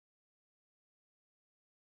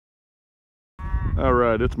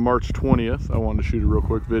Alright, it's March 20th. I wanted to shoot a real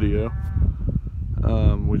quick video.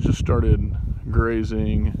 We just started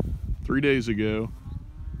grazing 3 days ago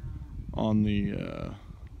on the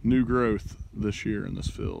new growth this year in this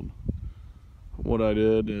field. What I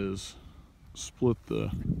did is split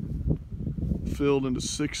the field into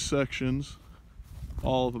 6 sections,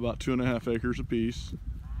 all of about 2.5 acres apiece.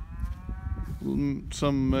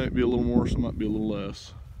 Some might be a little more, some might be a little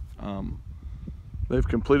less. They've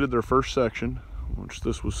completed their first section, which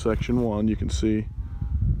this was section 1. You can see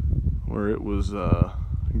where it was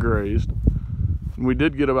grazed. And we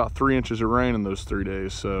did get about 3 inches of rain in those 3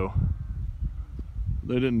 days, so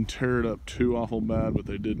they didn't tear it up too awful bad, but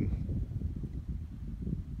they did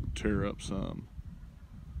tear up some.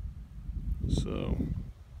 So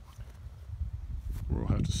we'll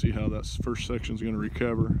have to see how that first section is going to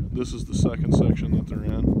recover. This is the second section that they're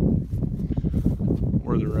in,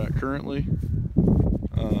 where they're at currently.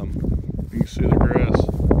 You can see the grass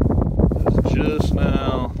is just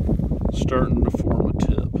now starting to form a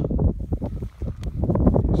tip.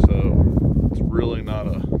 So it's really not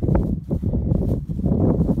a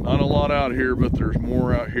lot out here, but there's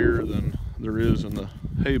more out here than there is in the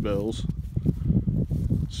hay bales.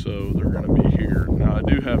 So they're going to be here. Now I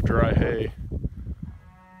do have dry hay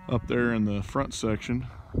up there in the front section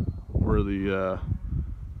where the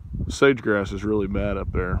sage grass is really bad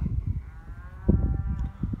up there.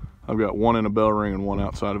 I've got one in a bell ring and one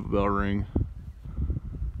outside of a bell ring,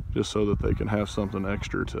 just so that they can have something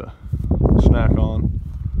extra to snack on,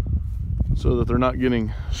 so that they're not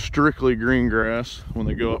getting strictly green grass when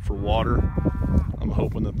they go up for water. I'm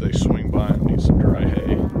hoping that they swing by and need some dry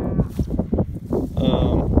hay.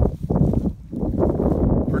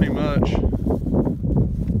 Pretty much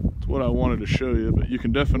that's what I wanted to show you, but you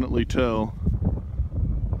can definitely tell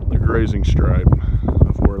the grazing stripe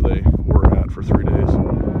of where they were at for 3 days,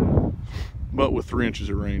 but with 3 inches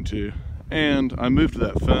of rain too. And I moved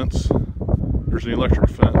that fence. There's an electric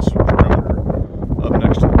fence perimeter up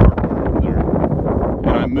next to the barbed wire over there,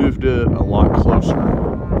 and I moved it a lot closer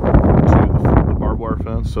to the barbed wire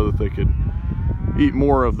fence so that they could eat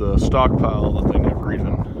more of the stockpile that they never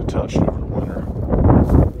even touched over the winter.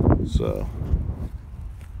 So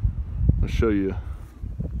I'll show you,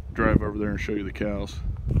 drive over there and show you the cows.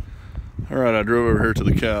 All right, I drove over here to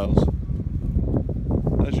the cows.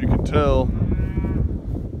 As you can tell,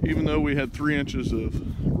 even though we had 3 inches of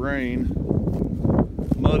rain,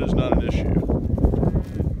 mud is not an issue.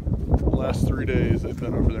 The last 3 days they've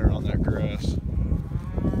been over there on that grass.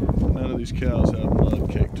 None of these cows have mud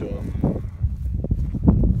caked to them.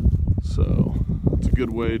 So it's a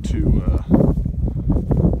good way to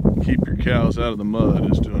keep your cows out of the mud,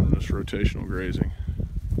 is doing this rotational grazing.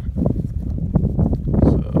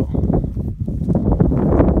 So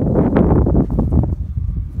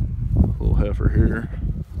a little heifer here.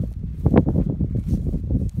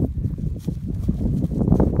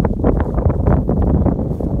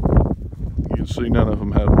 You can see none of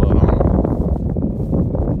them have mud on them.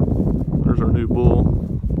 There's our new bull,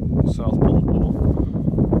 South Pole bull.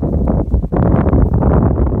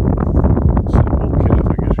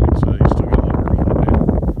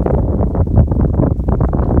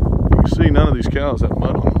 None of these cows have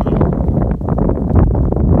mud on them though.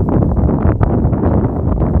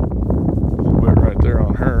 A little bit right there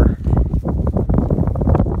on her.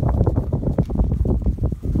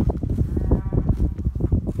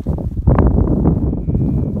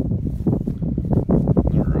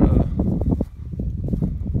 They're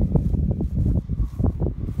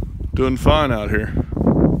doing fine out here.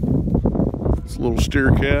 This little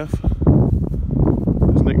steer calf,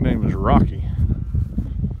 his nickname is Rocky.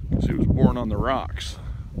 He was born on the rocks.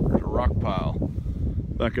 There's a rock pile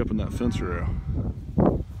back up in that fence row.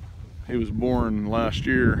 He was born last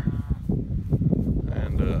year,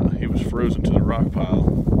 and he was frozen to the rock pile,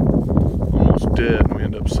 almost dead, and we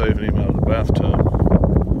ended up saving him out of the bathtub,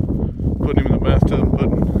 putting him in the bathtub,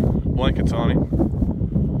 putting blankets on him,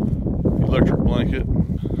 electric blanket,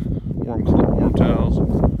 warm towels.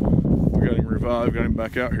 We got him revived, got him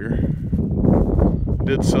back out here.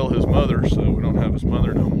 Did sell his mother, so we don't have his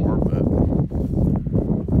mother no more, but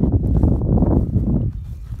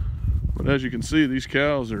as you can see, these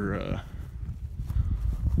cows are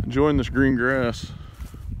enjoying this green grass.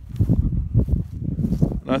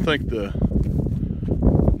 And I think the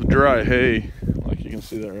dry hay, like you can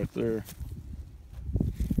see that right there,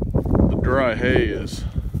 the dry hay is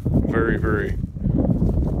very, very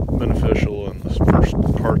beneficial in the first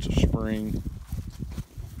parts of spring.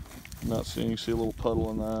 Not seeing, you see a little puddle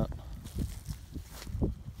in that,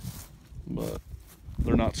 but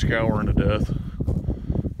they're not scouring to death.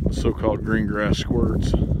 The so-called green grass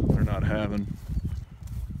squirts, they're not having.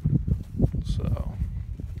 So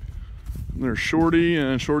there's Shorty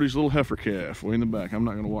and Shorty's little heifer calf way in the back. I'm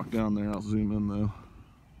not going to walk down there. I'll zoom in though.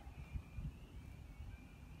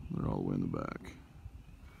 They're all the way in the back.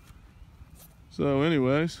 So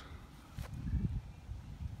anyways,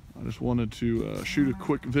 I just wanted to shoot a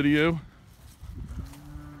quick video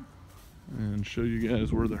and show you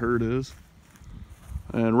guys where the herd is.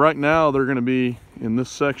 And right now they're going to be in this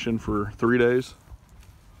section for 3 days.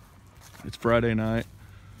 It's Friday night,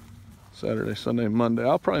 Saturday, Sunday, Monday.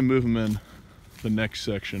 I'll probably move them in the next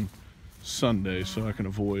section Sunday so I can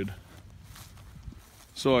avoid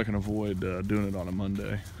doing it on a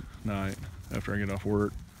Monday night after I get off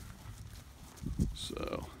work.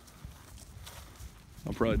 So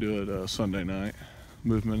I'll probably do it Sunday night,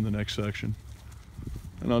 move them in the next section,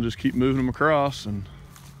 and I'll just keep moving them across, and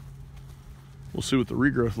we'll see what the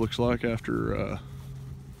regrowth looks like after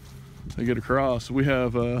they get across. We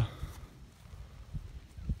have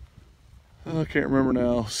I can't remember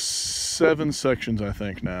now, 7 sections I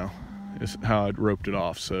think now is how I'd roped it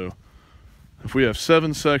off. So if we have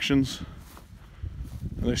 7 sections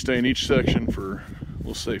and they stay in each section for,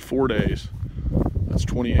 we'll say 4 days, that's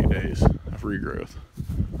 28 days of regrowth.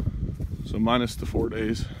 So minus the 4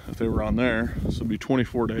 days if they were on there, so it'll be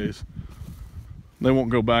 24 days. They won't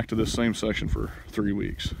go back to this same section for 3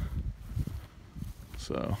 weeks.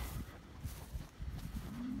 So,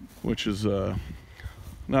 which is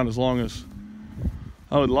not as long as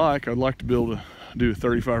I would like. I'd like to be able to do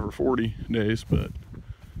 35 or 40 days, but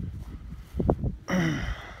a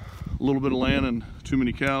little bit of land and too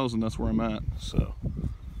many cows, and that's where I'm at. So,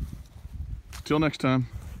 till next time,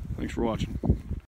 thanks for watching.